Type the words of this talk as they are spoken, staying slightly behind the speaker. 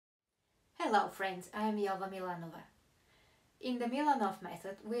Hello friends, I am Milanova. In the Milanov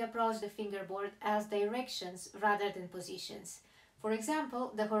method, we approach the fingerboard as directions rather than positions. For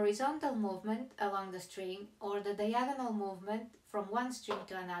example, the horizontal movement along the string or the diagonal movement from one string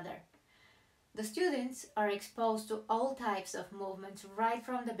to another. The students are exposed to all types of movements right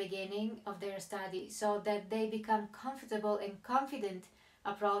from the beginning of their study so that they become comfortable and confident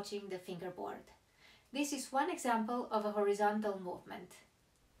approaching the fingerboard. This is one example of a horizontal movement.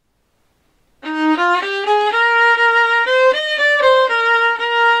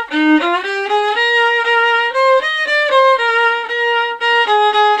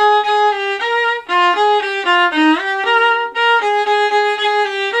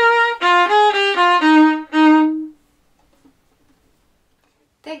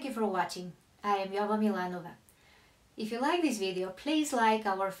 Thank you for watching. I am Milanova. If you like this video, please like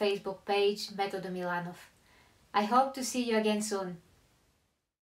our Facebook page Method Milanov. I hope to see you again soon.